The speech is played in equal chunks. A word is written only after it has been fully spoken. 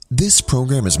This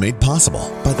program is made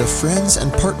possible by the friends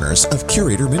and partners of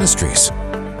Curator Ministries.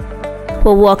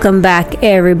 Well, welcome back,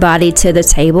 everybody, to the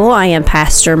table. I am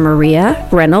Pastor Maria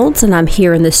Reynolds, and I'm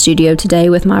here in the studio today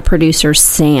with my producer,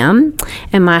 Sam,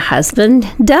 and my husband,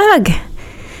 Doug.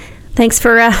 Thanks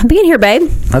for being here, babe.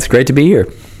 That's great to be here.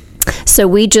 So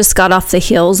we just got off the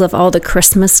heels of all the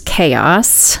Christmas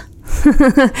chaos.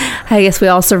 I guess we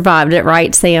all survived it,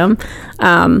 right, Sam?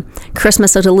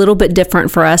 Christmas was a little bit different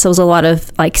for us. There was a lot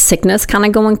of sickness kind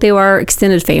of going through our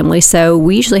extended family. So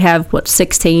we usually have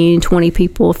 16, 20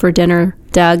 people for dinner,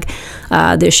 Doug.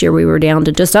 This year we were down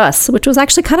to just us, which was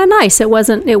actually kind of nice. It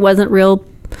wasn't real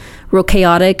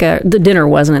chaotic. The dinner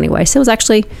wasn't anyway. So it was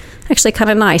actually kind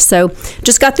of nice. So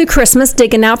just got through Christmas,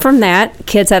 digging out from that.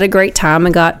 Kids had a great time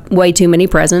and got way too many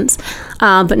presents.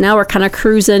 But now we're kind of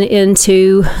cruising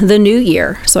into the new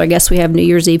year. So I guess we have New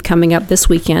Year's Eve coming up this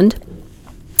weekend,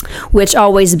 which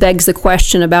always begs the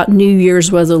question about New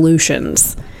Year's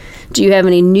resolutions. Do you have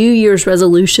any New Year's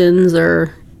resolutions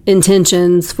or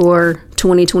intentions for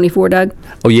 2024, Doug?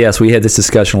 Oh, yes. We had this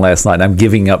discussion last night. I'm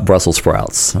giving up Brussels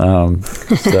sprouts.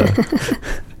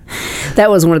 That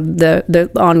was one of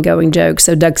the ongoing jokes.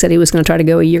 So Doug said he was going to try to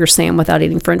go a year, Sam, without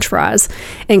eating French fries.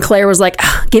 And Claire was like,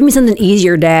 give me something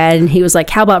easier, Dad. And he was like,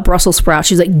 how about Brussels sprouts?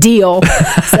 She's like, deal.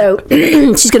 So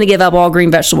she's going to give up all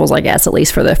green vegetables, I guess, at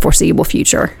least for the foreseeable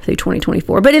future through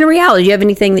 2024. But in reality, do you have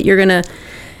anything that you're going to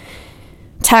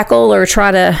tackle or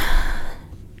try to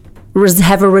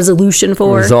have a resolution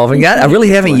for? Resolving. I really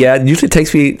haven't yet. It usually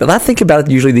takes me, I think about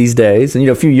it usually these days. And,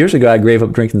 a few years ago, I gave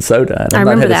up drinking soda. And I've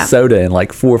not had a soda in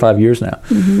 4 or 5 years now.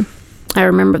 Mm-hmm. I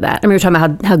remember that. I remember talking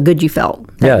about how good you felt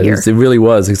that year. It really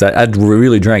was. Because I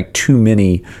really drank too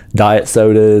many diet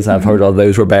sodas. I've heard all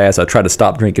those were bad. So I tried to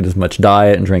stop drinking as much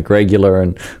diet and drink regular.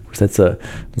 And that's a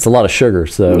lot of sugar.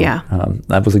 So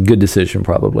that was a good decision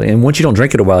probably. And once you don't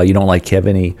drink it a while, you don't have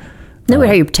any... No,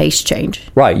 how your taste change.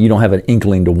 Right. You don't have an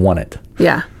inkling to want it.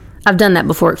 Yeah. I've done that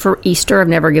before. For Easter, I've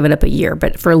never given up a year.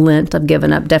 But for Lent,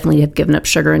 definitely have given up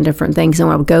sugar and different things. And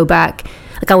when I would go back,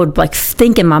 I would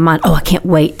think in my mind, I can't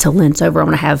wait till Lent's over. I'm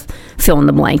going to have fill in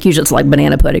the blank. Usually it's like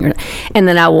banana pudding. And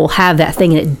then I will have that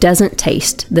thing and it doesn't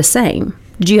taste the same.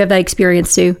 Did you have that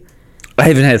experience too? I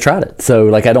haven't tried it.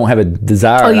 So I don't have a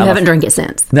desire. Oh, you haven't drank it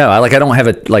since? No, I don't have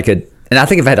it and I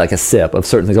think if I had a sip of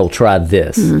certain things, I'll try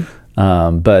this.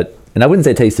 Mm-hmm. And I wouldn't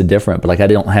say it tasted different, but I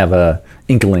don't have a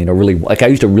inkling or really, I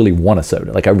used to really want a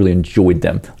soda. I really enjoyed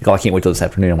them. I can't wait till this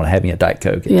afternoon. I'm going to have me a Diet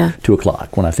Coke at 2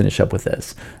 o'clock when I finish up with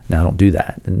this. Now I don't do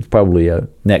that. And it's probably a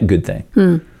net good thing.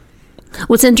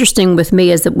 What's interesting with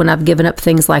me is that when I've given up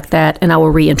things like that and I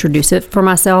will reintroduce it for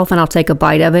myself and I'll take a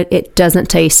bite of it, it doesn't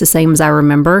taste the same as I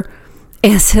remember.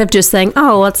 Instead of just saying,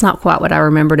 that's not quite what I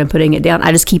remembered and putting it down,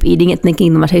 I just keep eating it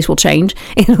thinking that my taste will change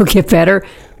and it'll get better,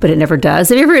 but it never does.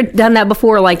 Have you ever done that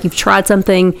before? You've tried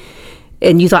something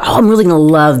and you thought, I'm really going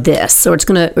to love this. Or it's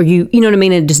going to, or you know what I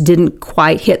mean? It just didn't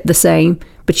quite hit the same,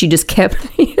 but you just kept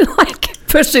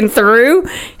pushing through.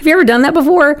 Have you ever done that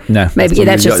before? No. Maybe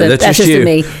that's just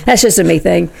a me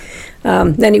thing.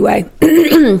 Anyway,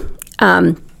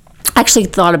 I actually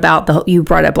thought about you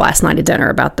brought up last night at dinner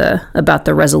about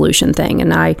the resolution thing,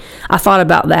 and I thought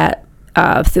about that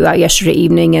throughout yesterday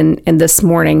evening and this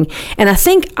morning, and I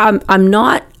think I'm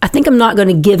not going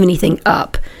to give anything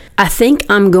up. I think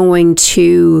I'm going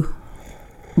to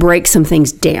break some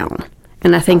things down,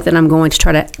 and I think that I'm going to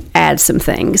try to add some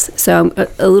things. So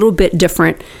a little bit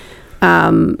different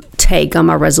take on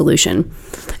my resolution.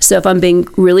 So if I'm being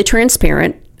really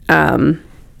transparent,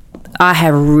 I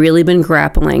have really been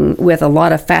grappling with a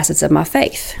lot of facets of my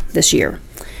faith this year.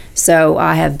 So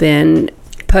I have been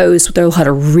posed with a lot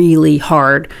of really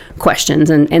hard questions.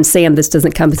 And Sam, this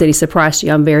doesn't come as any surprise to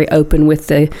you. I'm very open with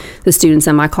the students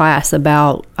in my class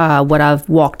about what I've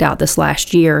walked out this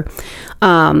last year.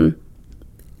 But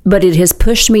it has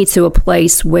pushed me to a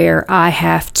place where I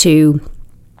have to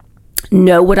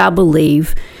know what I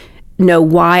believe, know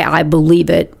why I believe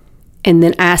it, and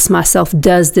then ask myself,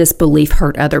 does this belief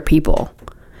hurt other people?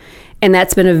 And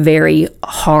that's been a very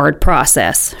hard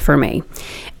process for me.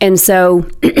 And so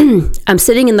I'm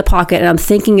sitting in the pocket and I'm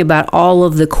thinking about all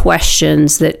of the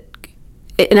questions that,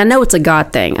 and I know it's a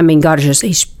God thing. I mean, God is just,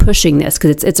 he's pushing this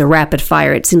because it's a rapid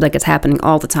fire. It seems like it's happening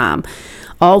all the time.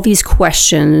 All these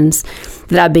questions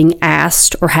that I'm being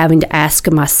asked or having to ask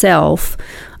of myself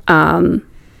that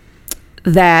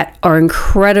are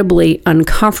incredibly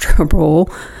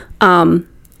uncomfortable,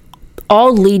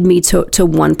 all lead me to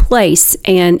one place,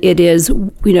 and it is,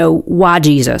 why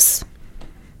Jesus?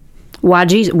 Why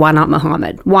Jesus? Why not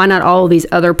Muhammad? Why not all of these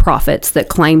other prophets that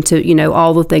claim to,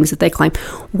 all the things that they claim?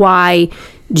 Why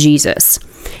Jesus?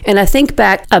 And I think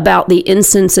back about the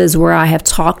instances where I have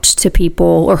talked to people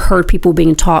or heard people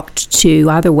being talked to,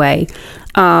 either way,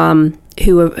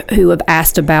 who have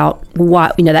asked about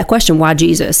why, that question, why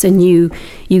Jesus? And you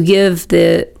give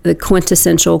the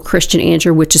quintessential Christian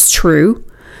answer, which is true,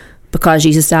 because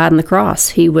Jesus died on the cross.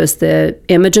 He was the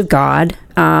image of God,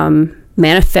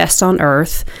 manifest on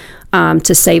earth,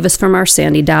 to save us from our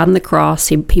sin. He died on the cross.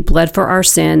 He bled for our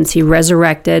sins. He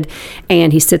resurrected,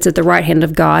 and he sits at the right hand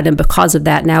of God. And because of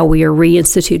that, now we are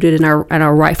reinstituted in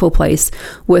our rightful place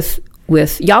with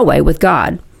Yahweh, with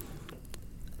God.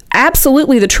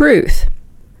 Absolutely the truth,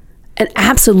 and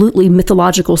absolutely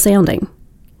mythological sounding.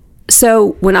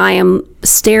 So when I am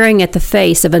staring at the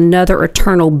face of another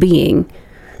eternal being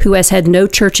who has had no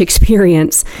church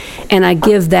experience, and I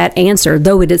give that answer,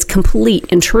 though it is complete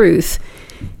in truth,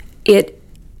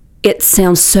 it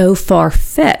sounds so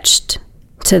far-fetched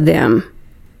to them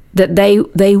that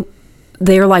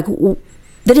they're like,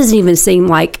 that doesn't even seem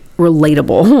like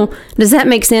relatable. Does that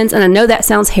make sense? And I know that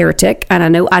sounds heretic, and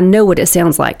I know what it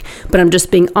sounds like, but I'm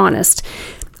just being honest.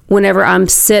 Whenever I'm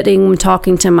sitting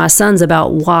talking to my sons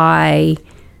about why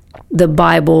the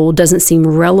Bible doesn't seem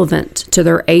relevant to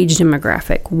their age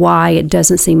demographic, why it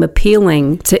doesn't seem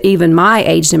appealing to even my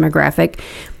age demographic,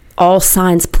 all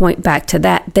signs point back to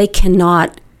that. They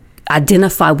cannot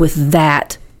identify with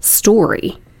that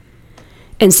story.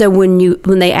 And so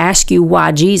when they ask you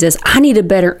why Jesus, I need a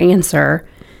better answer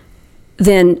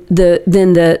than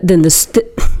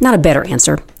not a better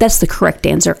answer. That's the correct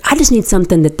answer. I just need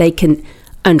something that they can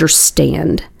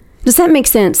understand. Does that make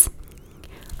sense?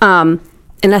 And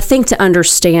I think to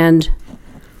understand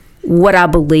what I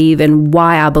believe and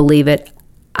why I believe it,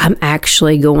 I'm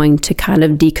actually going to kind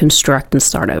of deconstruct and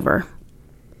start over.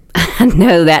 I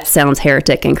know that sounds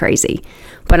heretic and crazy,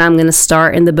 but I'm going to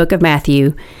start in the book of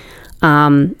Matthew.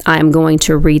 I'm going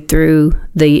to read through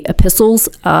the epistles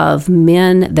of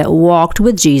men that walked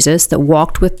with Jesus, that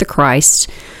walked with the Christ.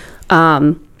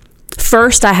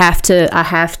 First, I have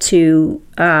to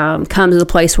come to the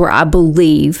place where I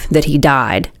believe that he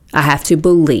died. I have to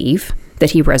believe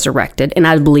that he resurrected, and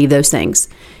I believe those things.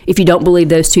 If you don't believe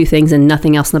those two things, then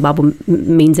nothing else in the Bible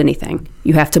means anything.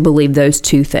 You have to believe those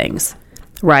two things,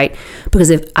 right?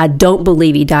 Because if I don't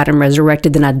believe he died and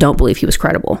resurrected, then I don't believe he was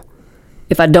credible.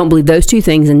 If I don't believe those two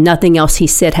things, and nothing else he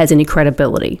said has any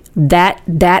credibility, that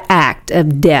act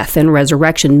of death and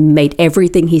resurrection made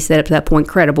everything he said up to that point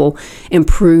credible and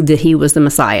proved that he was the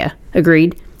Messiah.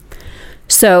 Agreed?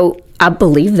 So I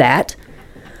believe that.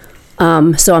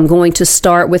 So I'm going to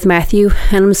start with Matthew,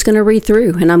 and I'm just going to read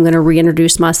through, and I'm going to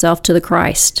reintroduce myself to the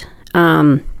Christ.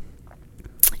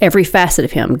 Every facet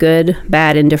of him, good,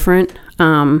 bad, indifferent.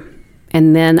 And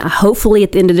then hopefully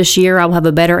at the end of this year, I'll have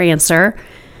a better answer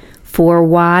for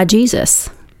why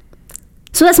Jesus.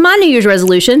 So that's my New Year's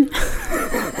resolution.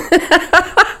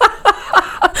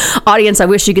 Audience, I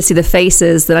wish you could see the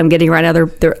faces that I'm getting right now.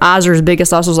 Their eyes are as big as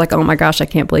saucers, like, oh my gosh, I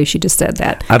can't believe she just said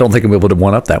that. I don't think I'm able to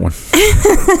one up that one.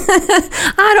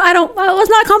 I don't, well, it's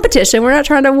not a competition. We're not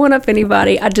trying to one up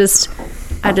anybody.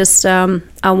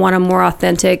 I want a more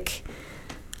authentic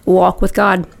walk with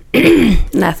God.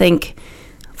 And I think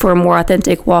for a more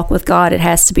authentic walk with God, it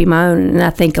has to be my own. And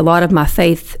I think a lot of my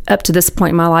faith up to this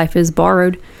point in my life is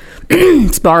borrowed.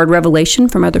 It's borrowed revelation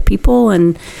from other people.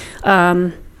 And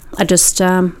I just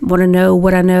want to know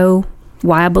what I know,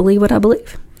 why I believe what I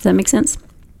believe. Does that make sense?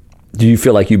 Do you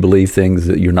feel like you believe things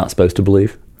that you're not supposed to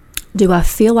believe? Do I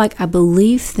feel like I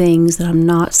believe things that I'm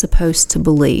not supposed to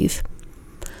believe?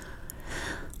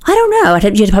 I don't know.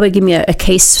 You'd probably give me a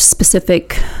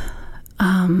case-specific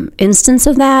instance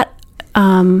of that.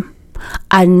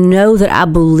 I know that I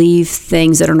believe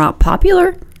things that are not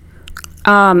popular.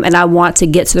 And I want to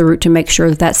get to the root to make sure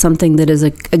that that's something that is a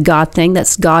God thing,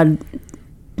 that's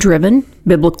God-driven,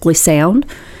 biblically sound,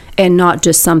 and not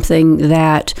just something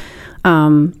that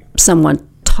someone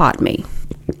taught me.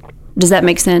 Does that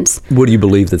make sense? What do you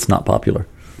believe that's not popular?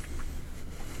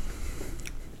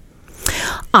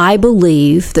 I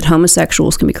believe that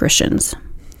homosexuals can be Christians.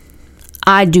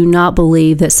 I do not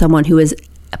believe that someone who is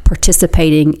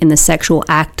participating in the sexual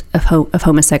act of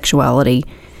homosexuality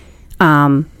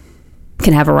can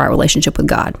have a right relationship with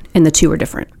God, and the two are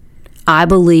different. I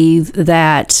believe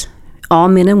that all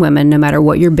men and women, no matter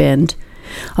what your bend,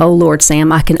 oh Lord,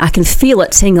 Sam, I can feel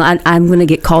it. Saying I'm going to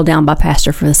get called down by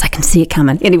pastor for this. I can see it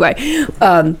coming. Anyway,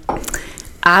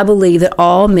 I believe that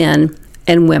all men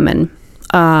and women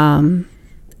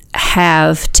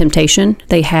have temptation.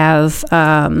 They have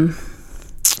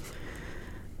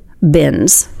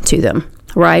bends to them,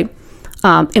 right?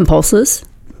 Impulses.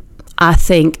 I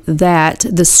think that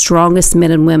the strongest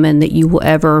men and women that you will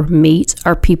ever meet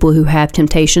are people who have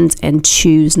temptations and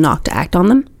choose not to act on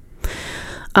them.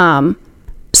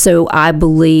 So I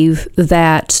believe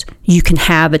that you can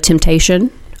have a temptation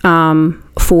to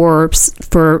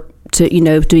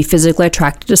be physically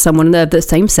attracted to someone of the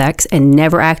same sex and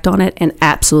never act on it and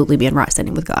absolutely be in right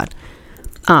standing with God.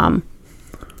 I,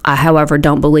 however,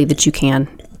 don't believe that you can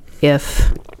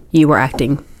if you are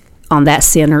acting on that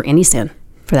sin or any sin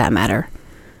for that matter.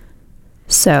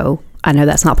 So I know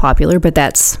that's not popular, but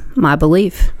that's my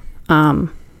belief.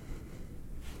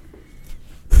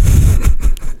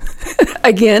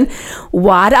 Again,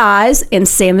 wide eyes and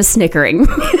Sam is snickering.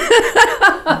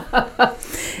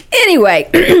 Anyway,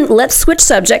 let's switch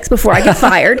subjects before I get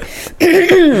fired.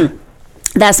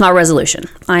 That's my resolution.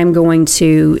 I'm going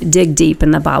to dig deep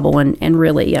in the Bible and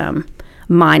really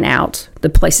mine out the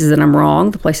places that I'm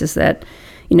wrong, the places that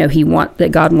that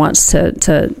God wants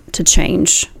to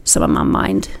change some of my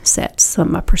mindsets, some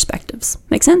of my perspectives.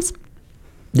 Make sense?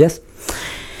 Yes.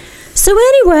 So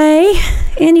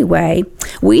anyway,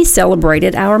 we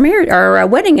celebrated our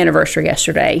wedding anniversary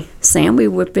yesterday. Sam, we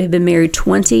have been married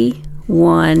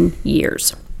 21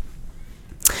 years.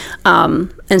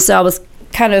 And so I was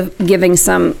kind of giving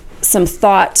some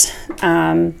thought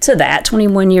to that.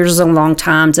 21 years is a long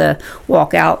time to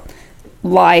walk out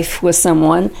life with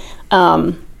someone.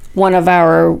 One of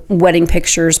our wedding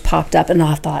pictures popped up, and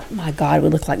I thought, my God, we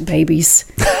look like babies.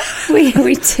 we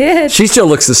did. She still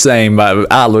looks the same.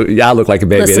 I look like a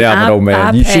baby. Listen, I'm an old man.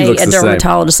 I She pay looks a the same.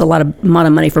 dermatologist a lot of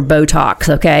money for Botox,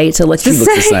 okay, to look the same. She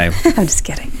looks the same. I'm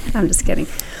just kidding.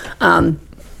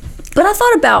 But I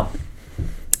thought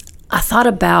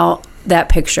about that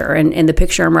picture, and the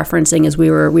picture I'm referencing is we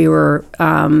were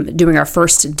doing our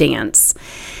first dance,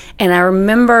 and I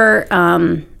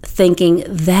remember thinking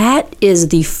that is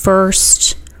the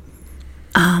first.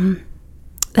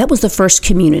 That was the first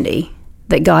community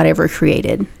that God ever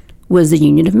created, was the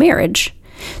union of marriage.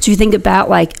 So you think about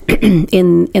like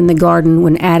in the garden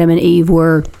when Adam and Eve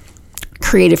were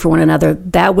created for one another,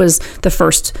 that was the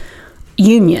first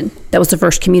union. That was the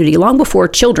first community. Long before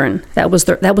children, that was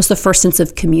the first sense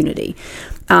of community.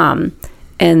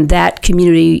 And that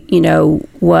community,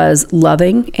 was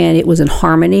loving, and it was in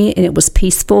harmony, and it was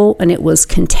peaceful, and it was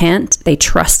content. They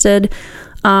trusted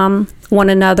one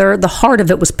another. The heart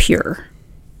of it was pure,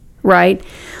 right?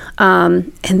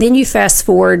 And then you fast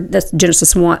forward, that's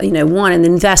Genesis 1, and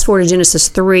then fast forward to Genesis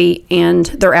 3, and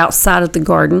they're outside of the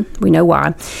garden. We know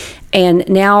why. And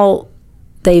now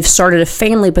they've started a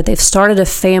family, but they've started a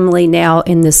family now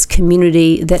in this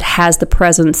community that has the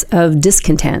presence of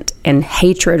discontent and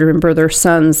hatred. Remember, their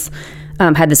sons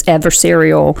had this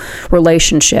adversarial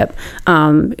relationship.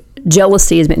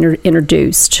 Jealousy has been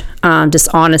introduced,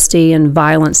 dishonesty and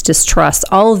violence, distrust.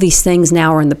 All of these things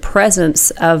now are in the presence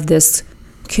of this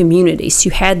community. So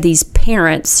you had these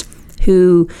parents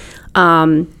who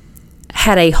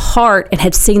had a heart and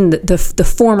had seen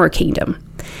the former kingdom.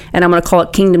 And I'm going to call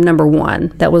it kingdom number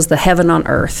 1. That was the heaven on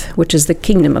earth, which is the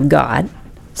kingdom of God.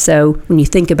 So when you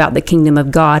think about the kingdom of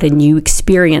God and you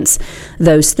experience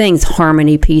those things,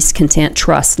 harmony, peace, content,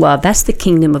 trust, love, that's the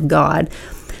kingdom of God.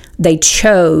 They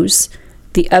chose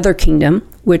the other kingdom,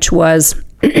 which was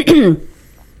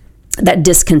that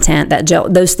discontent,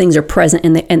 those things are present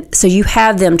and so you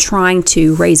have them trying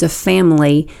to raise a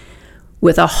family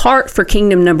with a heart for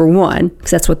kingdom number 1,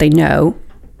 because that's what they know.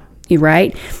 You're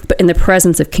right, but in the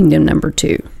presence of kingdom number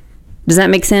 2. Does that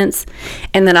make sense?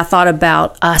 And then I thought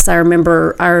about us. I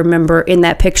remember in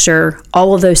that picture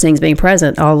all of those things being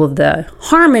present, all of the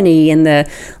harmony and the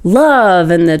love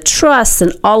and the trust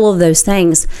and all of those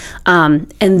things. And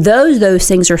those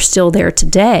things are still there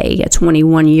today. At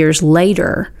 21 years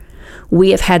later, we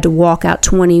have had to walk out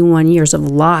 21 years of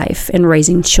life and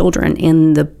raising children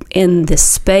in the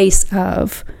space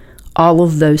of all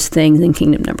of those things in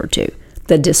kingdom number 2.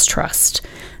 The distrust,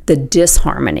 the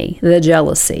disharmony, the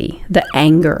jealousy, the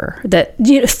anger, that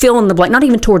fill in the blank, not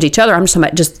even towards each other. I'm just talking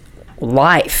about just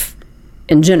life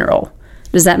in general.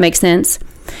 Does that make sense?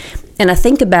 And I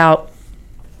think about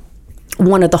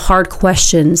one of the hard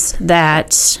questions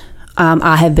that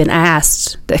I have been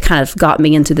asked that kind of got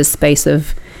me into this space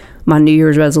of my New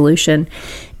Year's resolution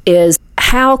is,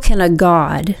 how can a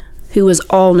God who is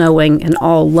all-knowing and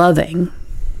all-loving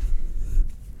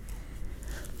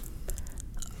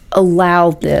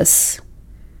allow this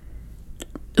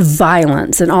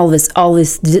violence and all these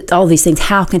things?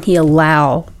 How can he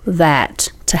allow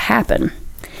that to happen?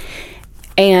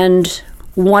 And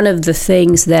one of the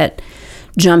things that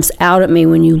jumps out at me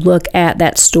when you look at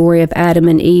that story of Adam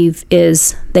and Eve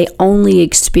is they only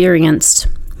experienced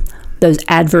those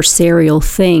adversarial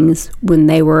things when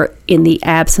they were in the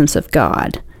absence of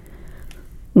God,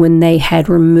 when they had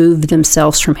removed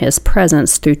themselves from his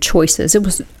presence through choices. It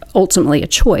was ultimately a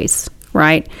choice,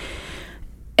 right?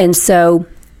 And so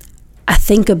I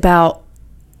think about,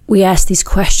 we ask these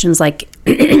questions like,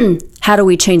 how do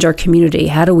we change our community?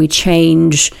 How do we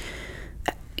change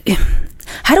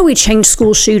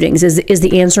school shootings? Is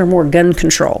the answer more gun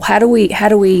control? How do we,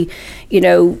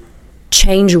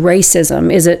 change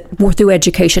racism? Is it more through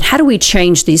education? How do we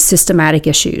change these systematic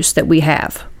issues that we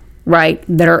have, right?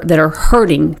 That are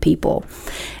hurting people?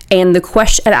 And the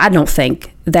question, I don't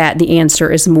think that the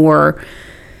answer is more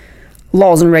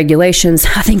laws and regulations.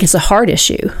 I think it's a heart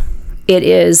issue. It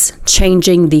is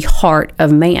changing the heart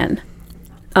of man.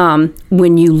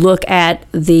 When you look at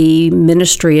the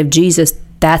ministry of Jesus,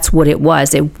 that's what it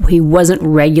was. He wasn't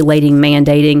regulating,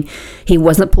 mandating. He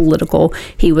wasn't political.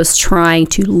 He was trying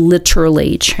to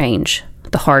literally change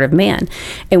the heart of man.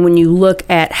 And when you look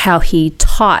at how he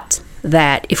taught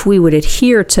that, if we would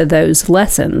adhere to those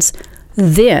lessons,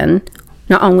 then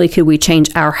not only could we change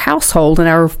our household and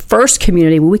our first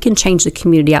community, but we can change the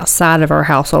community outside of our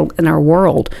household and our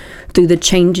world through the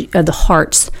change of the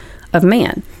hearts of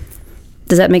man.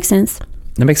 Does that make sense?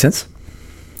 That makes sense.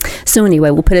 So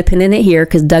anyway, we'll put a pin in it here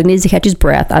because Doug needs to catch his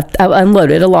breath. I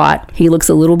unloaded a lot. He looks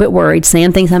a little bit worried.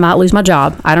 Sam thinks I might lose my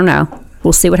job. I don't know.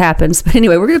 We'll see what happens. But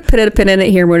anyway, we're going to put a pin in it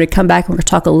here. We're going to come back and we're going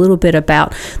to talk a little bit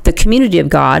about the community of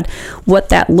God, what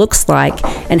that looks like,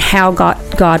 and how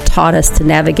God taught us to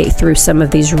navigate through some of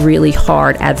these really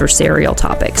hard adversarial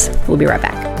topics. We'll be right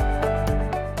back.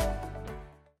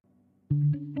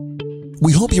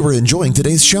 We hope you are enjoying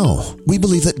today's show. We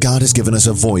believe that God has given us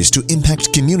a voice to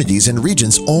impact communities and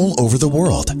regions all over the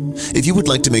world. If you would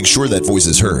like to make sure that voice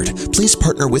is heard, please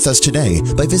partner with us today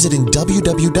by visiting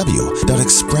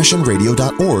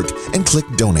www.expressionradio.org and click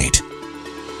Donate.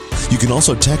 You can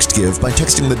also text give by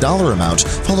texting the dollar amount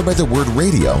followed by the word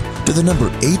radio to the number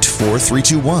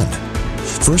 84321.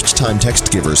 First-time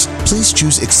text givers, please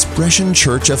choose Expression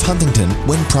Church of Huntington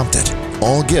when prompted.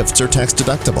 All gifts are tax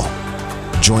deductible.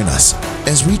 Join us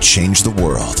as we change the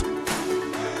world.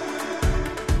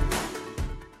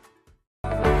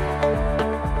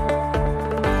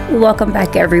 Welcome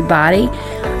back, everybody.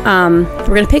 We're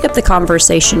going to pick up the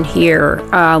conversation here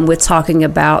with talking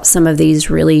about some of these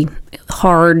really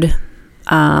hard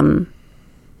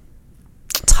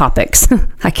topics,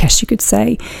 I guess you could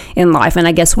say, in life. And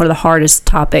I guess one of the hardest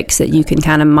topics that you can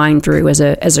kind of mind through as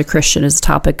a Christian is the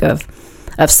topic of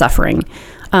suffering.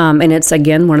 And it's,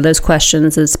 again, one of those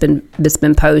questions that's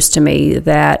been posed to me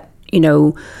that,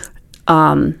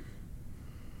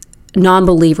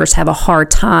 non-believers have a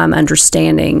hard time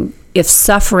understanding if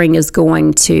suffering is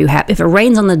going to happen, if it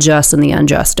rains on the just and the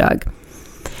unjust, Doug,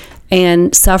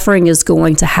 and suffering is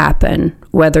going to happen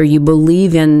whether you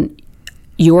believe in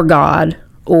your God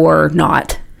or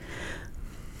not,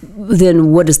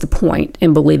 then what is the point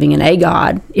in believing in a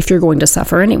God if you're going to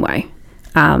suffer anyway?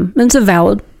 And it's a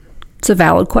valid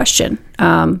question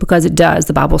because it does.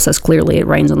 The Bible says clearly it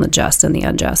rains on the just and the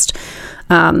unjust.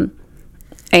 And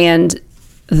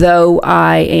though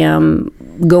I am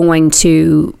going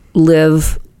to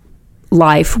live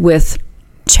life with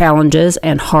challenges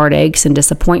and heartaches and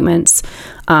disappointments,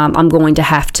 I'm going to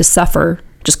have to suffer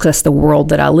just because that's the world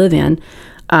that I live in.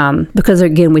 Because,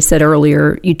 again, we said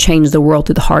earlier, you change the world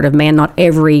through the heart of man. Not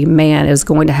every man is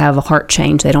going to have a heart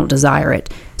change. They don't desire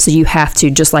it. So you have to,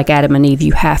 just like Adam and Eve,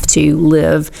 you have to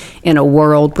live in a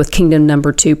world with kingdom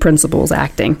number 2 principles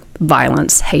acting: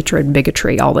 violence, hatred,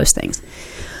 bigotry, all those things.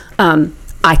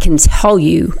 I can tell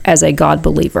you as a God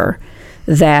believer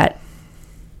that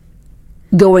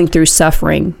going through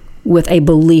suffering with a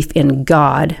belief in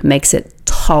God makes it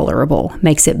tolerable,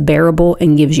 makes it bearable,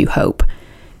 and gives you hope.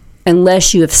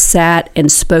 Unless you have sat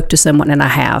and spoke to someone, and I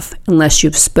have, unless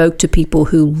you've spoke to people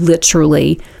who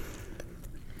literally,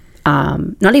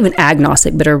 not even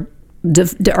agnostic, but are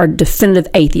definitive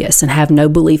atheists and have no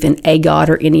belief in a God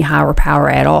or any higher power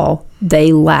at all,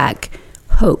 they lack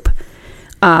hope.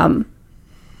 And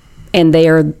they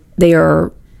are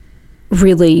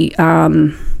really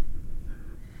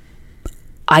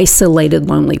isolated,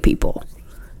 lonely people.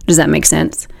 Does that make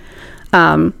sense?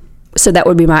 So that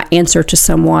would be my answer to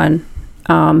someone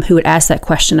who would ask that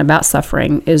question about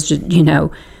suffering is, just,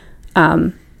 your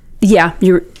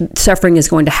suffering is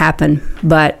going to happen,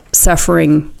 but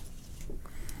suffering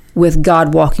with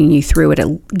God walking you through it,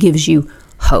 it gives you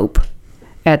hope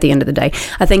at the end of the day.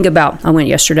 I went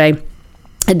yesterday,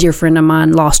 a dear friend of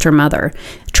mine lost her mother.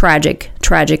 Tragic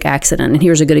accident. And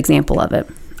here's a good example of it.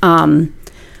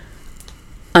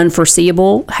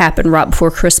 Unforeseeable, happened right before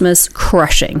Christmas,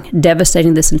 crushing,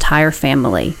 devastating this entire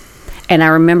family. And I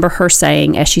remember her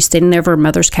saying, as she's standing there over her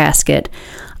mother's casket,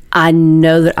 I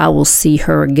know that I will see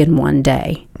her again one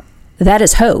day. That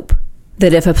is hope.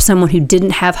 That if someone who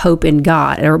didn't have hope in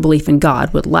God or belief in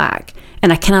God would lack.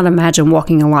 And I cannot imagine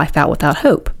walking a life out without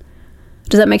hope.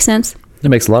 Does that make sense? It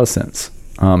makes a lot of sense.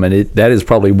 And that is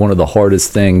probably one of the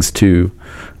hardest things to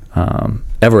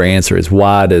ever answer is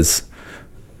why does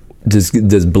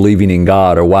believing in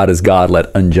God, or why does God let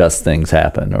unjust things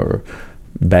happen or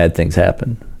bad things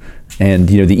happen? And,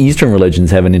 the Eastern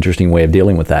religions have an interesting way of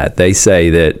dealing with that. They say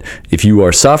that if you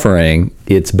are suffering,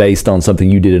 it's based on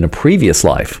something you did in a previous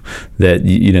life. That,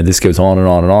 this goes on and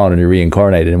on and on, and you're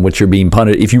reincarnated. And what you're being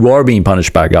punished, if you are being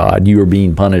punished by God, you are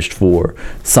being punished for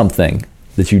something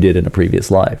that you did in a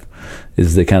previous life,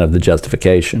 is the kind of the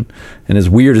justification. And as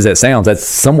weird as that sounds, that's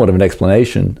somewhat of an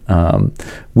explanation.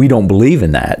 We don't believe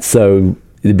in that. So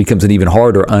it becomes an even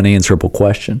harder, unanswerable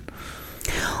question.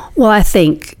 Well, I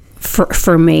think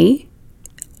for me,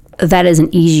 that is an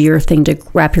easier thing to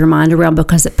wrap your mind around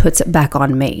because it puts it back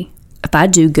on me. If I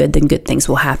do good, then good things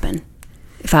will happen.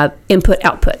 If I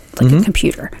output, like a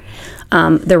computer.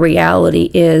 The reality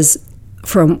is,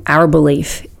 from our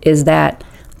belief, is that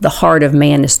the heart of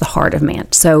man is the heart of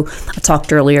man. So I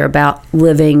talked earlier about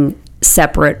living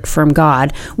separate from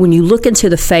God. When you look into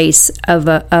the face of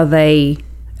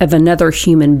another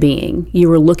human being,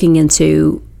 you are looking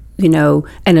into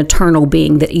an eternal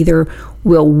being that either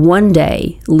will one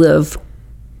day live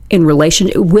in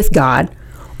relation with God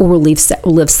or will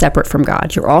live separate from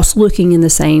God. You're also looking in the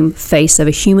same face of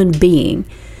a human being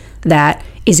that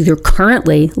is either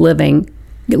currently living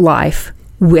life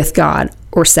with God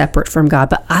or separate from God.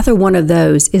 But either one of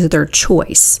those is their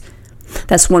choice.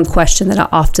 That's one question that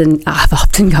I've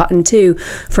often gotten to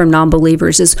from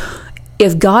non-believers is,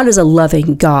 if God is a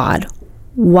loving God,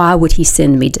 why would he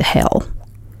send me to hell?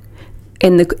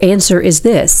 And the answer is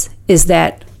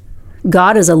that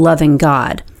God is a loving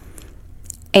God,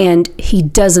 and he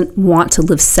doesn't want to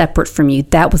live separate from you.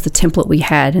 That was the template we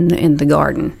had in the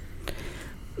garden.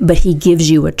 But he gives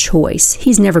you a choice.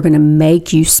 He's never going to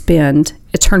make you spend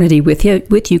eternity with you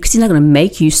because he's not going to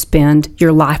make you spend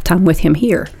your lifetime with him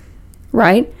here,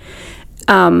 right?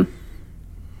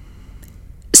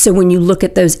 So when you look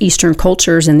at those Eastern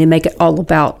cultures and they make it all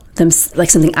about them, like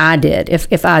something I did,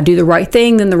 if I do the right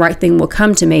thing, then the right thing will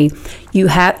come to me.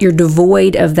 You're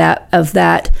devoid of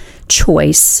that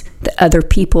choice that other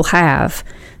people have,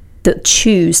 that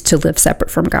choose to live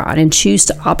separate from God and choose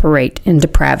to operate in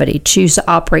depravity, choose to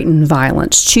operate in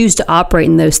violence, choose to operate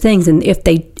in those things. And if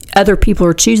other people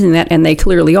are choosing that, and they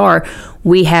clearly are,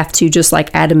 we have to, just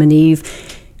like Adam and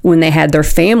Eve, when they had their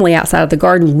family outside of the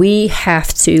garden, we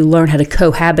have to learn how to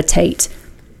cohabitate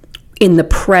in the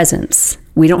presence.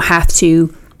 We don't have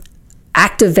to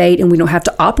activate and we don't have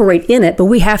to operate in it, but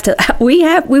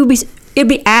it'd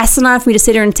be asinine for me to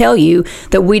sit here and tell you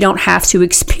that we don't have to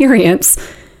experience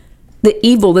the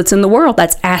evil that's in the world.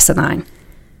 That's asinine.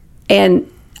 And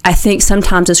I think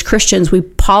sometimes as Christians, we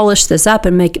polish this up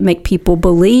and make people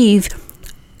believe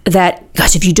that,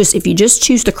 gosh, if you just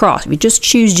choose the cross, if you just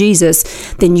choose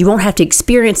Jesus, then you won't have to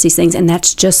experience these things, and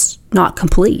that's just not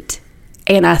complete.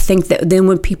 And I think that then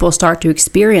when people start to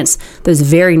experience those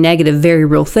very negative, very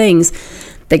real things,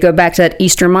 they go back to that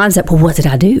Eastern mindset. Well, what did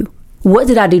I do? What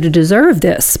did I do to deserve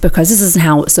this? Because this isn't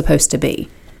how it's supposed to be.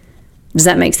 Does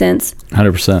that make sense?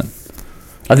 100%.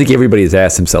 I think everybody has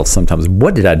asked themselves sometimes,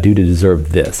 what did I do to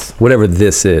deserve this? Whatever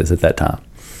this is at that time.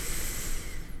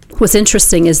 What's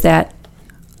interesting is that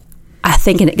I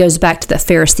think, and it goes back to the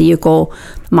Pharisaical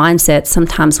mindset,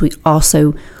 sometimes we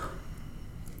also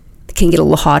can get a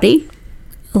little haughty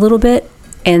a little bit.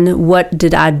 And what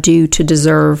did I do to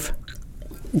deserve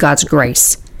God's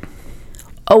grace?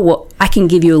 Oh, well, I can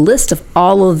give you a list of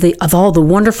all the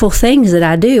wonderful things that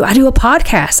I do. I do a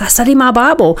podcast. I study my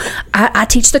Bible. I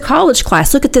teach the college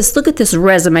class. Look at this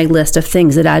resume list of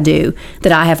things that I do,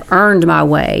 that I have earned my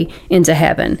way into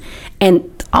heaven.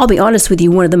 And I'll be honest with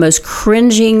you, one of the most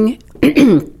cringing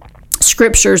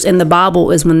scriptures in the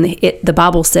Bible is when the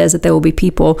Bible says that there will be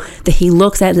people that he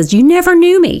looks at and says, you never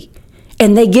knew me.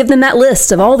 And they give them that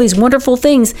list of all these wonderful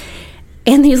things.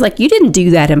 And he's like, you didn't do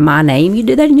that in my name. You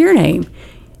did that in your name.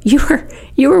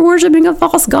 You were worshiping a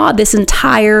false god this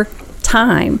entire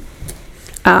time.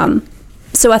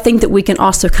 So I think that we can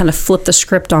also kind of flip the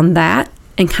script on that,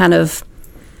 and kind of,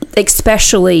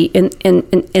 especially in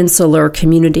insular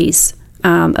communities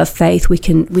of faith, we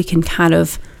can kind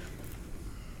of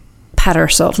pat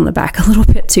ourselves on the back a little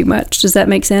bit too much. Does that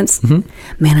make sense?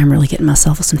 Mm-hmm. Man, I'm really getting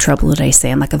myself in some trouble today,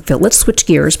 Sam. Let's switch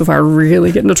gears before I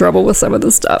really get into trouble with some of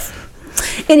this stuff.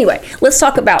 Anyway, let's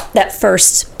talk about that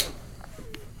first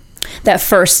that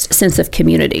first sense of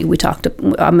community.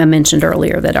 I mentioned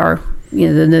earlier that our,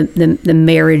 the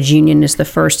marriage union is the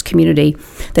first community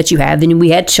that you have. Then we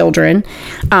had children,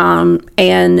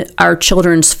 and our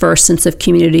children's first sense of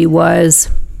community was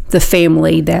the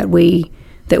family that we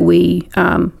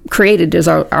created as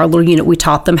our little unit. We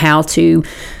taught them how to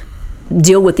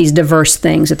deal with these diverse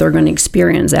things that they're going to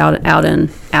experience out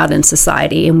in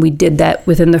society, and we did that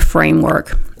within the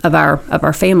framework of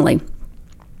our family.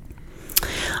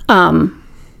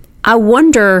 I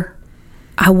wonder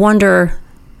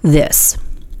this.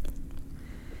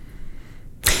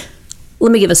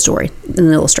 Let me give a story,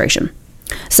 an illustration.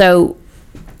 So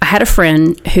I had a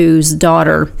friend whose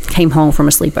daughter came home from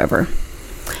a sleepover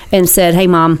and said, "Hey,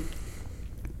 Mom,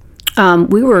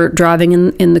 we were driving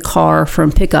in the car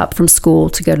from pickup from school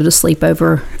to go to the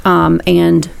sleepover,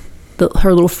 and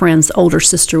her little friend's older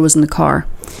sister was in the car.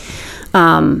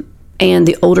 And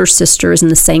the older sister is in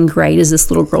the same grade as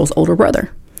this little girl's older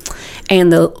brother.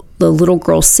 And the little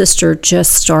girl's sister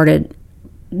just started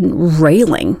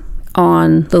railing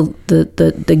on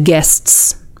the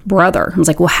guest's brother. I was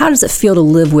like, well, how does it feel to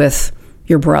live with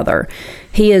your brother?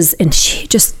 He is," and she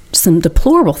just, some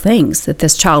deplorable things that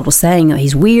this child was saying.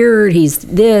 He's weird, he's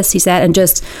this, he's that. And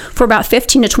just for about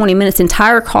 15 to 20 minutes,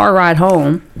 entire car ride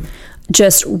home,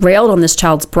 just railed on this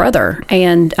child's brother.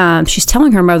 And she's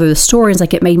telling her mother the story. It's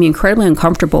like, it made me incredibly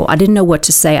uncomfortable. I didn't know what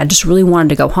to say. I just really wanted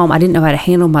to go home. I didn't know how to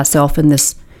handle myself in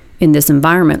this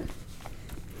environment.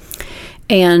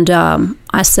 And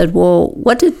I said, well,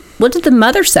 what did the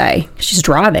mother say? She's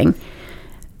driving.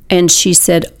 And she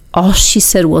said, all she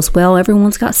said was, well,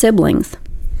 everyone's got siblings.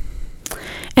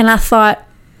 And I thought,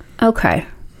 okay,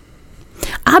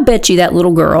 I bet you that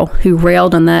little girl who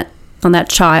railed on that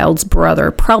child's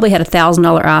brother probably had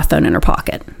 $1,000 iPhone in her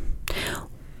pocket.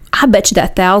 I bet you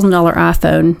that $1,000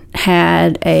 iPhone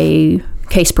had a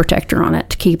case protector on it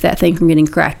to keep that thing from getting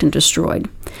cracked and destroyed.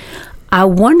 I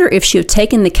wonder if she had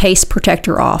taken the case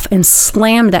protector off and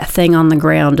slammed that thing on the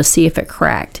ground to see if it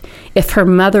cracked, if her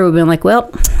mother would have been like,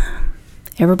 well,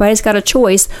 everybody's got a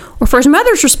choice. Or if her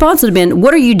mother's response would have been,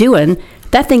 what are you doing?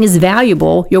 That thing is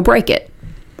valuable. You'll break it.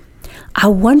 I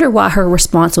wonder why her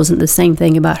response wasn't the same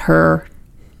thing about her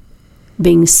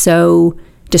being so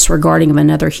disregarding of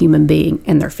another human being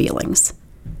and their feelings.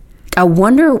 I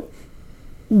wonder,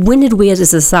 when did we as a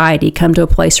society come to a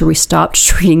place where we stopped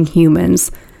treating humans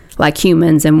like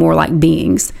humans and more like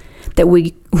beings? That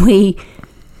we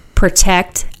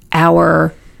protect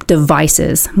our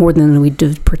devices more than we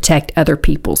do protect other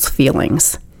people's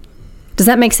feelings. Does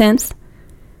that make sense?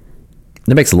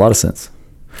 It makes a lot of sense.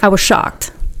 I was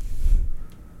shocked.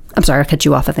 I'm sorry, I cut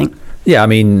you off, I think. Yeah, I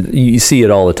mean, you see it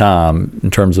all the time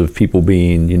in terms of people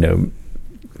being,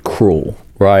 cruel,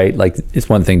 right? Like, it's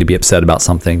one thing to be upset about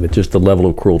something, but just the level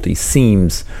of cruelty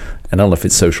seems, and I don't know if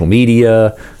it's social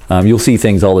media, you'll see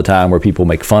things all the time where people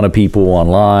make fun of people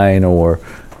online,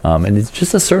 and it's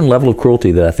just a certain level of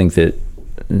cruelty that I think that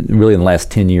really in the last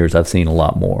 10 years I've seen a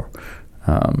lot more.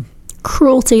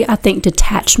 Cruelty, I think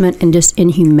detachment and just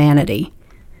inhumanity.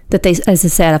 That they, as I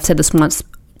said, I've said this once,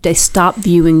 they stop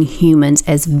viewing humans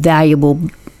as valuable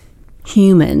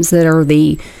humans that are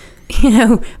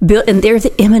built, and they're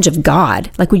the image of God.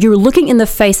 Like, when you're looking in the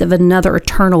face of another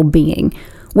eternal being,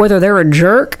 whether they're a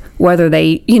jerk, whether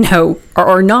they,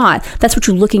 or not, that's what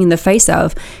you're looking in the face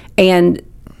of. And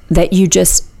that you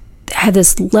just have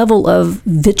this level of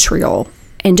vitriol,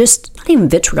 and just, not even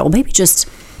vitriol, maybe just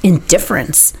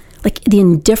indifference. Like the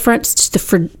indifference to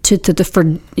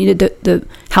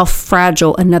how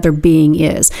fragile another being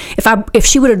is. If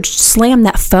she would have slammed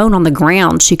that phone on the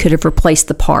ground, she could have replaced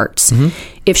the parts. Mm-hmm.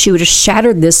 If she would have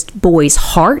shattered this boy's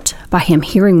heart by him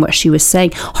hearing what she was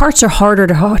saying, hearts are harder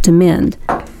to mend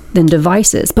than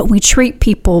devices, but we treat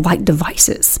people like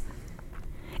devices.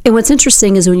 And what's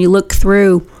interesting is when you look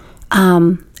through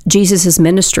Jesus's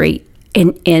ministry,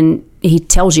 and he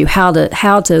tells you how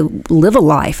to live a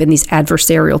life in these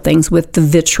adversarial things with the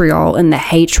vitriol and the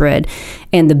hatred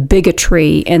and the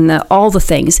bigotry and all the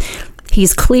things.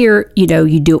 He's clear, you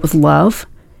do it with love,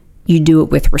 you do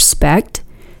it with respect,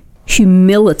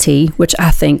 humility, which I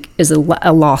think is a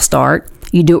lost art.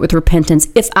 You do it with repentance.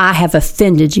 If I have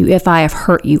offended you, if I have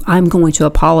hurt you, I'm going to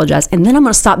apologize. And then I'm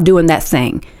going to stop doing that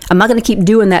thing. I'm not going to keep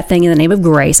doing that thing in the name of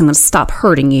grace. I'm going to stop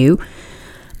hurting you.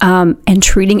 And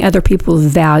treating other people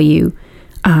with value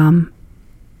and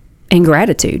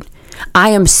gratitude. I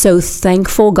am so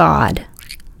thankful, God,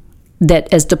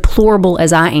 that as deplorable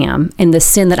as I am and the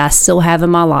sin that I still have in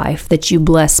my life, that you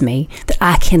bless me, that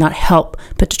I cannot help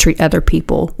but to treat other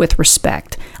people with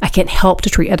respect. I can't help to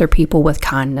treat other people with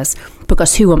kindness,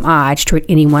 because who am I to treat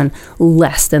anyone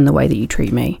less than the way that you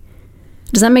treat me?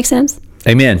 Does that make sense?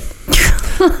 Amen.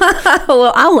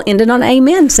 Well, I will end it on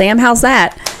amen, Sam. How's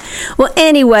that? Well,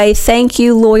 anyway, thank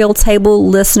you, loyal Table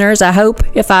listeners. I hope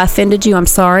if I offended you, I'm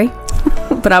sorry.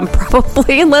 But I'm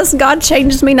probably, unless God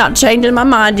changes me, not changing my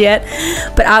mind yet.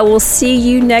 But I will see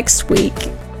you next week.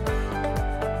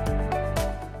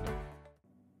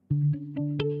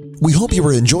 We hope you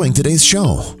are enjoying today's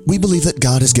show. We believe that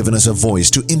God has given us a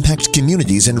voice to impact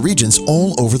communities and regions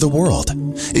all over the world.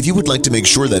 If you would like to make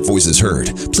sure that voice is heard,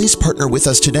 please partner with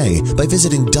us today by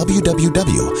visiting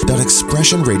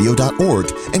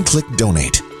www.expressionradio.org and click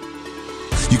Donate.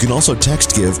 You can also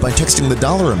text give by texting the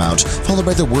dollar amount followed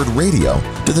by the word radio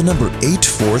to the number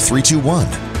 84321.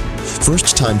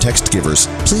 First-time text givers,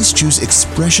 please choose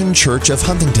Expression Church of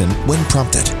Huntington when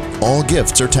prompted. All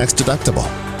gifts are tax deductible.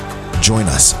 Join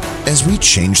us as we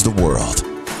change the world.